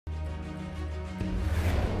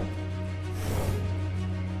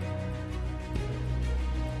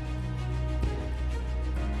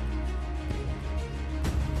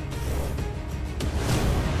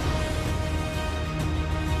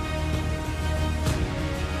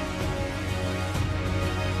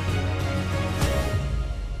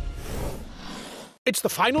It's the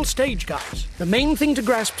final stage, guys. The main thing to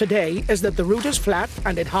grasp today is that the route is flat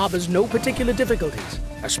and it harbors no particular difficulties.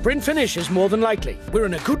 A sprint finish is more than likely. We're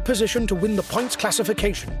in a good position to win the points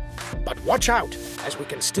classification. But watch out, as we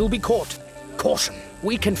can still be caught. Caution,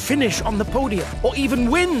 we can finish on the podium, or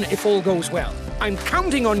even win if all goes well. I'm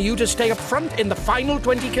counting on you to stay up front in the final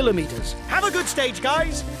 20 kilometers. Have a good stage,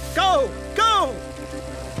 guys. Go, go!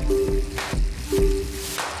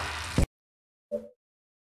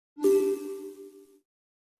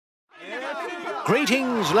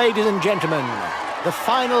 Greetings, ladies and gentlemen. The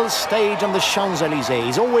final stage on the Champs-Elysees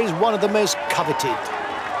is always one of the most coveted.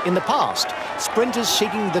 In the past, sprinters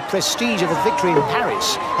seeking the prestige of a victory in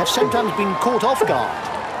Paris have sometimes been caught off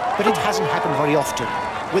guard. But it hasn't happened very often.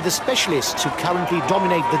 With the specialists who currently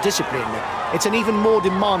dominate the discipline, it's an even more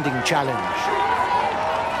demanding challenge.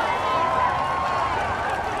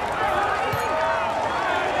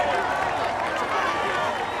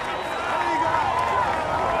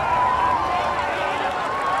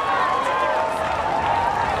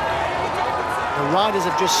 The riders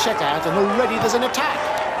have just set out and already there's an attack.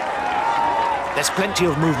 There's plenty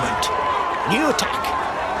of movement. New attack.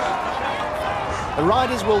 The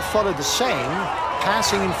riders will follow the same,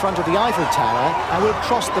 passing in front of the Eiffel Tower, and will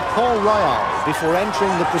cross the Pont Royal before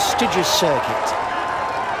entering the prestigious circuit.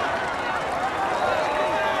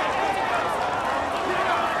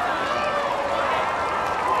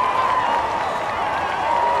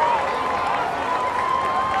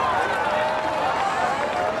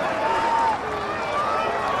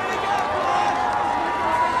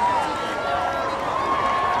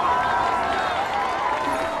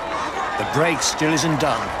 The brake still isn't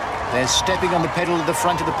done. They're stepping on the pedal at the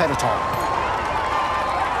front of the peloton.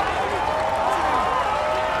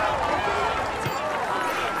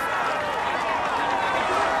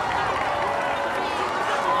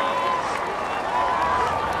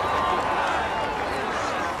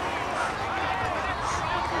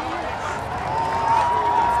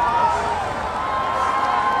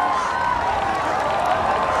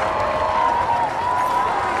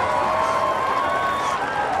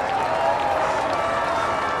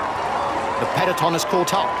 The peloton has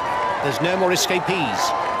caught up. There's no more escapees.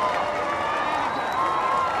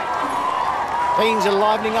 Things are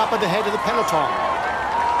livening up at the head of the peloton.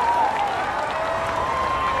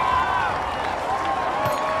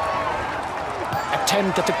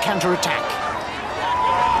 Attempt at a counter-attack.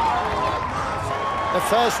 The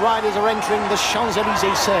first riders are entering the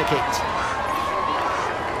Champs-Elysees circuit.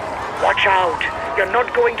 Watch out! You're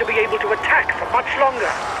not going to be able to attack for much longer.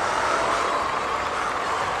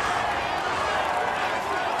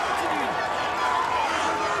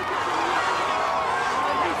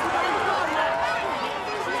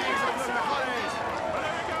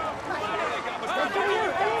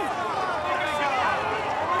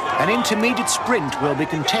 An intermediate sprint will be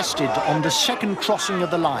contested on the second crossing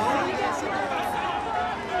of the line.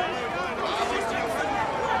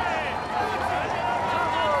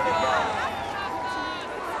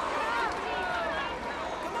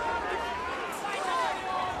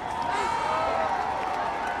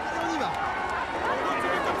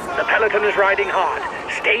 The peloton is riding hard.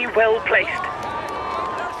 Stay well placed.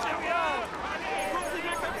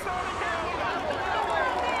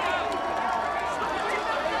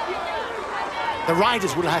 The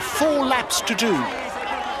riders will have 4 laps to do.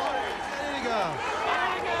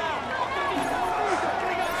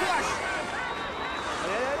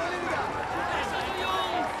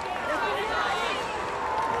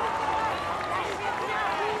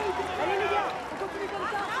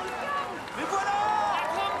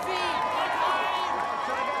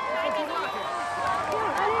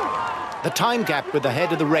 The time gap with the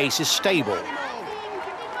head of the race is stable.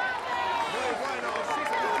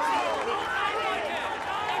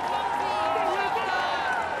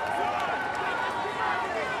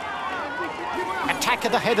 Attack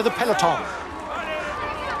at the head of the peloton.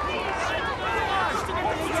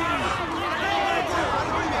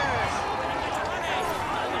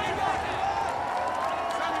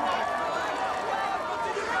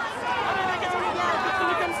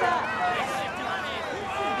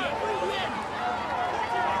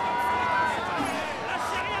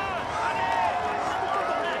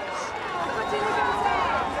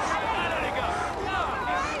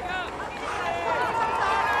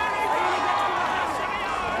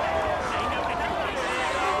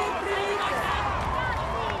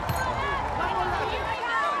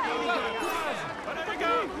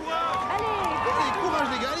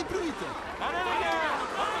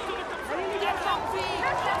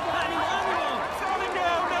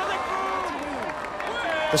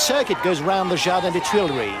 The circuit goes round the Jardin des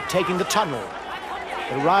Tuileries, taking the tunnel.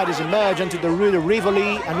 The riders emerge onto the Rue de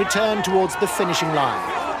Rivoli and return towards the finishing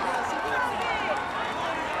line.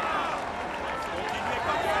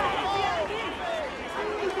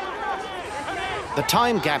 The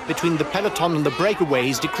time gap between the peloton and the breakaway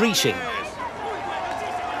is decreasing.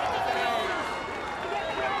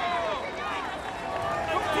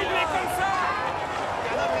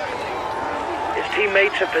 His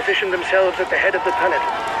teammates have positioned themselves at the head of the peloton.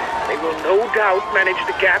 They will no doubt manage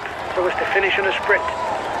the gap so as to finish in a sprint.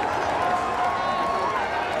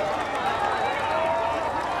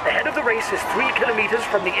 The head of the race is 3 kilometers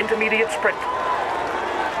from the intermediate sprint.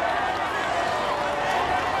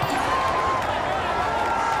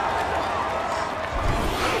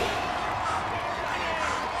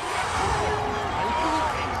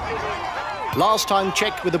 Last time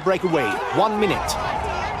checked with the breakaway, 1 minute.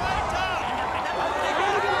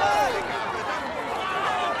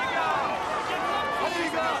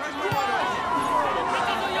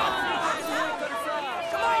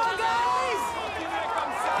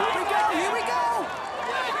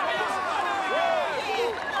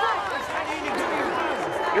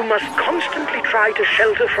 You must constantly try to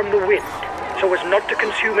shelter from the wind so as not to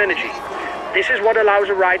consume energy. This is what allows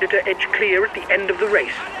a rider to edge clear at the end of the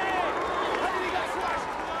race.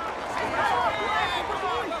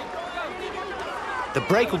 The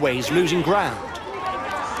breakaway is losing ground.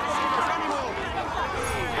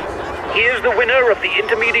 Here's the winner of the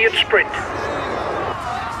intermediate sprint.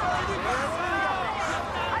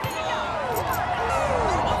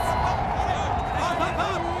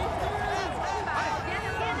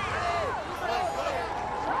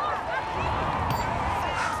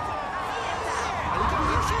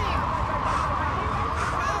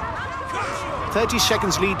 "30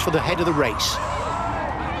 seconds lead for the head of the race."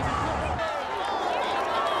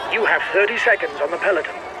 You have 30 seconds on the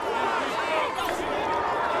peloton.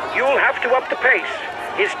 You'll have to up the pace.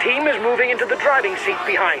 His team is moving into the driving seat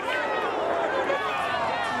behind.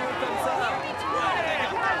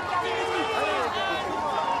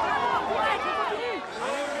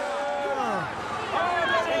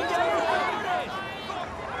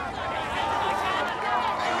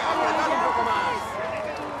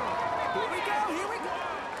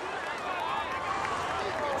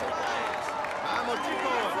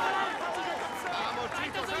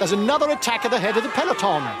 There's another attack at the head of the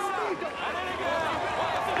peloton.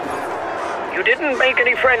 You didn't make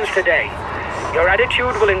any friends today. Your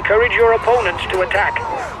attitude will encourage your opponents to attack.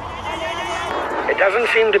 It doesn't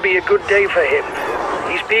seem to be a good day for him.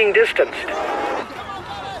 He's being distanced.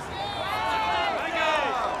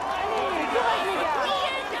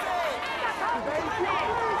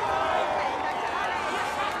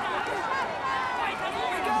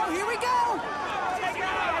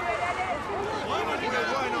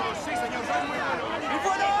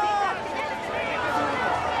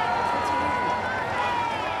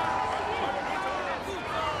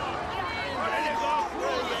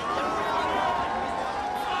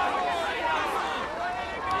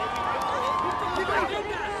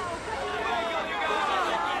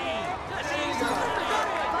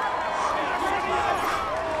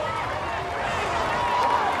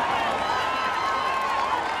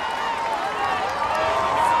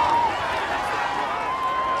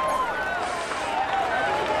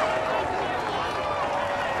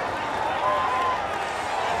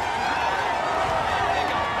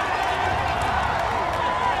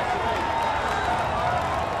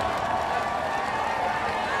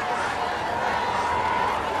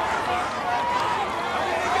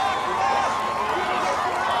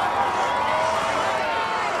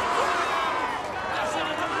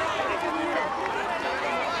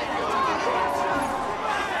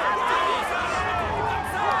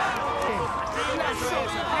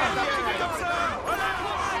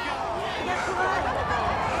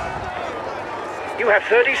 You have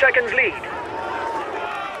 30 seconds lead.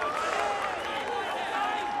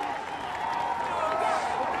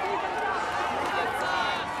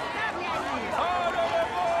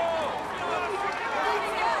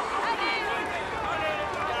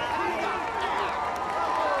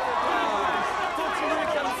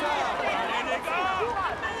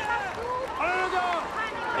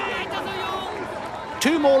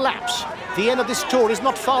 Two more laps. The end of this tour is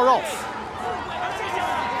not far off.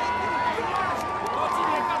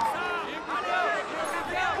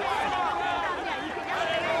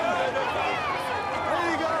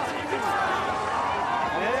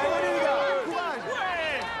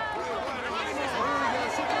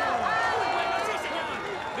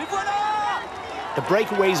 The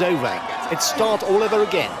breakaway's over. Let's start all over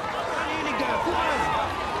again.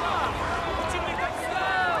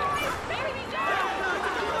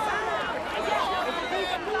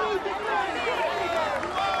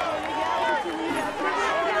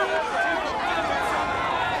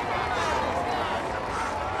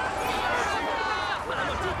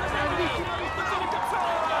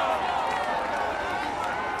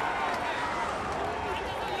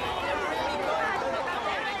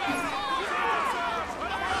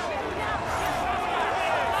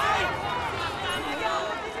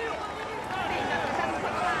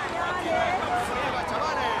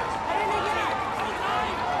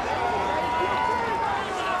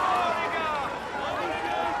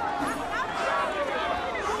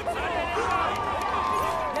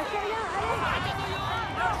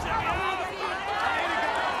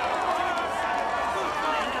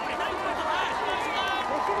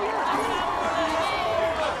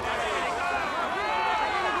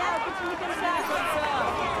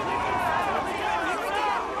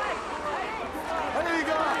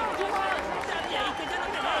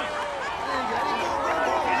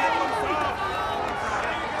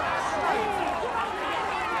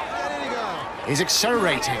 He's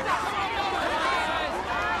accelerating.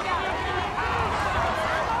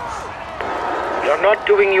 You're not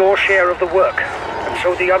doing your share of the work, and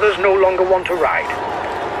so the others no longer want to ride.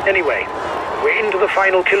 Anyway, we're into the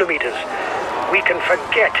final kilometers. We can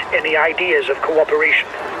forget any ideas of cooperation.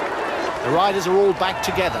 The riders are all back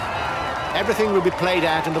together. Everything will be played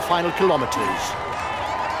out in the final kilometers.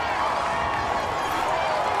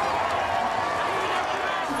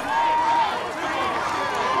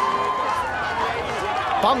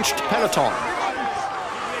 Bunched peloton.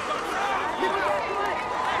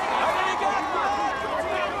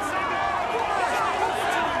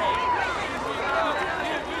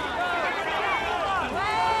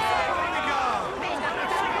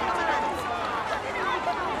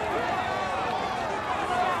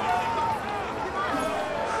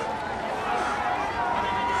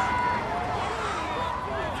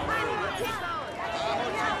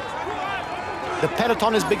 The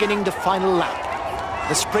peloton is beginning the final lap.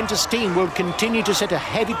 The sprinters' team will continue to set a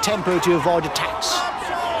heavy tempo to avoid attacks.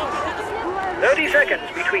 30 seconds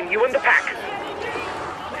between you and the pack.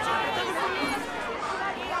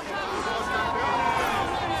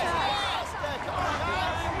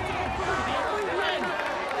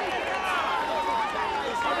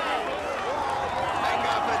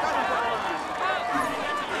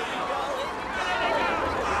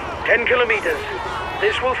 "10 kilometers.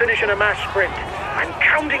 This will finish in a mass sprint. I'm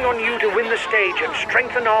counting on you to win the stage and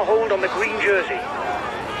strengthen our hold on the green jersey."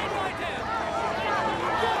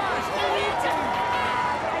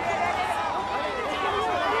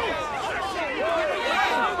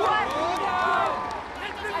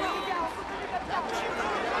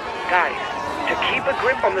 Guys, to keep a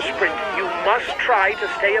grip on the sprint, you must try to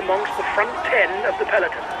stay amongst the front 10 of the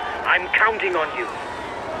peloton. I'm counting on you.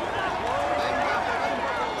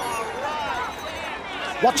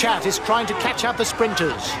 Watch out, he's trying to catch up the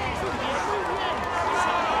sprinters.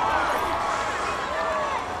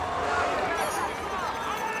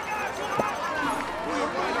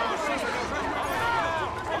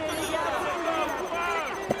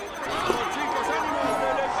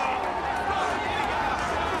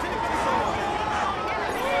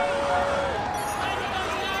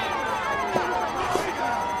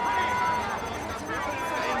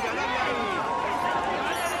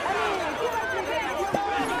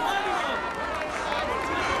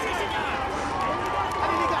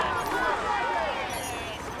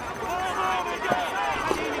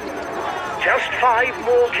 Just 5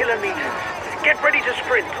 more kilometers. Get ready to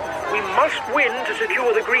sprint. We must win to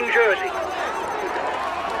secure the green jersey.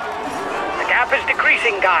 The gap is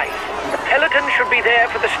decreasing, guys. The peloton should be there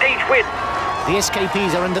for the stage win. The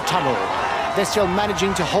escapees are in the tunnel. They're still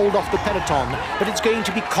managing to hold off the peloton, but it's going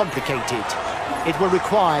to be complicated. It will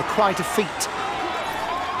require quite a feat.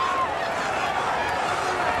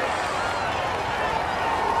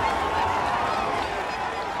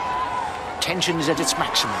 Tension is at its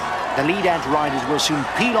maximum. The lead-out riders will soon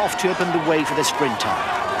peel off to open the way for the sprinter.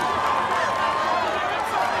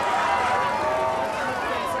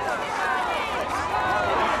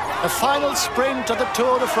 The final sprint of the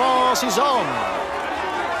Tour de France is on.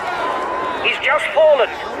 He's just fallen.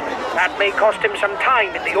 That may cost him some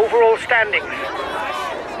time in the overall standings.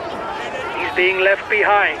 He's being left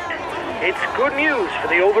behind. It's good news for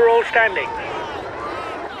the overall standings.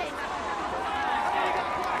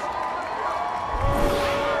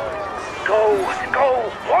 Go,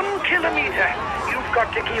 1 kilometer. You've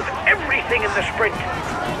got to give everything in the sprint.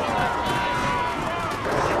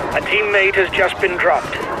 A teammate has just been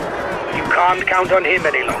dropped. You can't count on him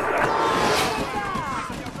any longer.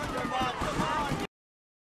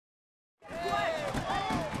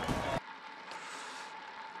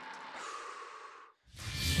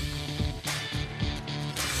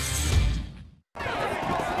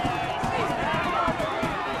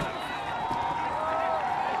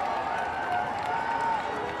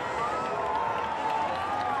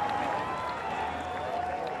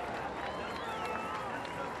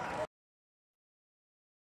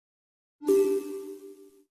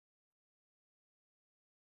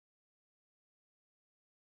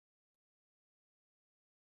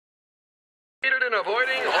 In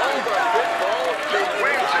avoiding all the pitfalls to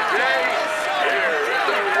win today, here is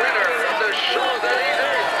the winner of the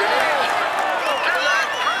Champs-Elysees stage,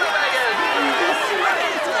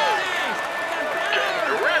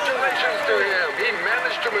 Congratulations to him. He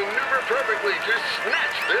managed to maneuver perfectly to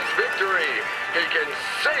snatch this victory. He can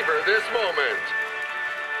savor this moment.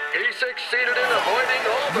 He succeeded in avoiding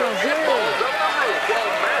all the pitfalls of the route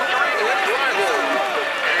while mastering his rival.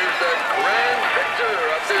 Here's the grand victor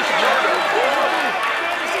of this Tour de France.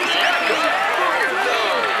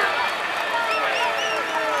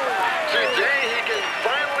 Today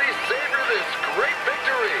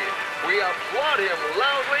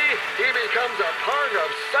loudly, he becomes a part of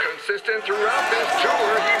such consistent throughout this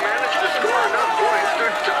tour. He managed to score enough points to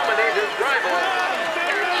dominate his rival.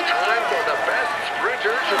 It's time for the best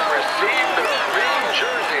sprinter to receive the green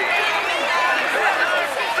jersey.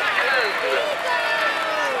 Second.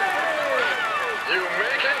 You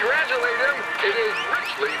may congratulate him. It is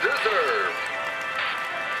richly deserved.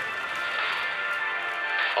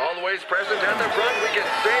 Always present at the front, we can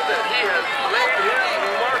say that he has laid his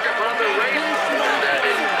mark upon the race, and that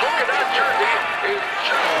his polka dot jersey is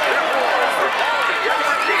just different for all the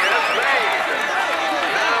efforts he has made.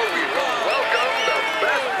 Now we will welcome the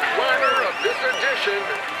best climber of this edition,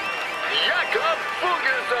 Jakob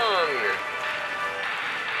Fuglsang.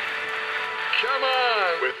 Come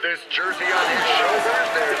on! With this jersey on his shoulders,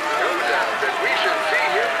 there's no doubt that we should see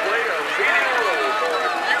him play a leading role for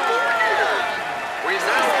a few more years. We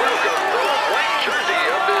now welcome the white jersey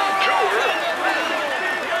of this tour.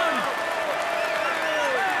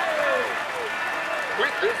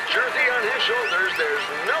 With this jersey on his shoulders, there's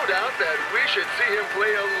no doubt that we should see him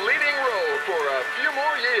play a leading role for a few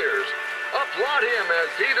more years. Applaud him as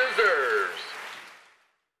he deserves.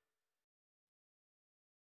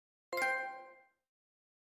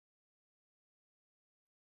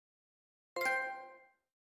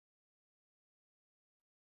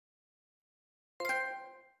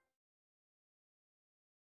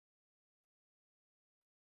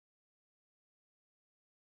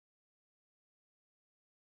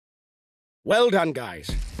 Well done, guys.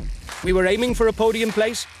 We were aiming for a podium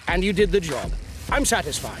place, and you did the job. I'm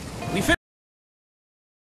satisfied. We finished.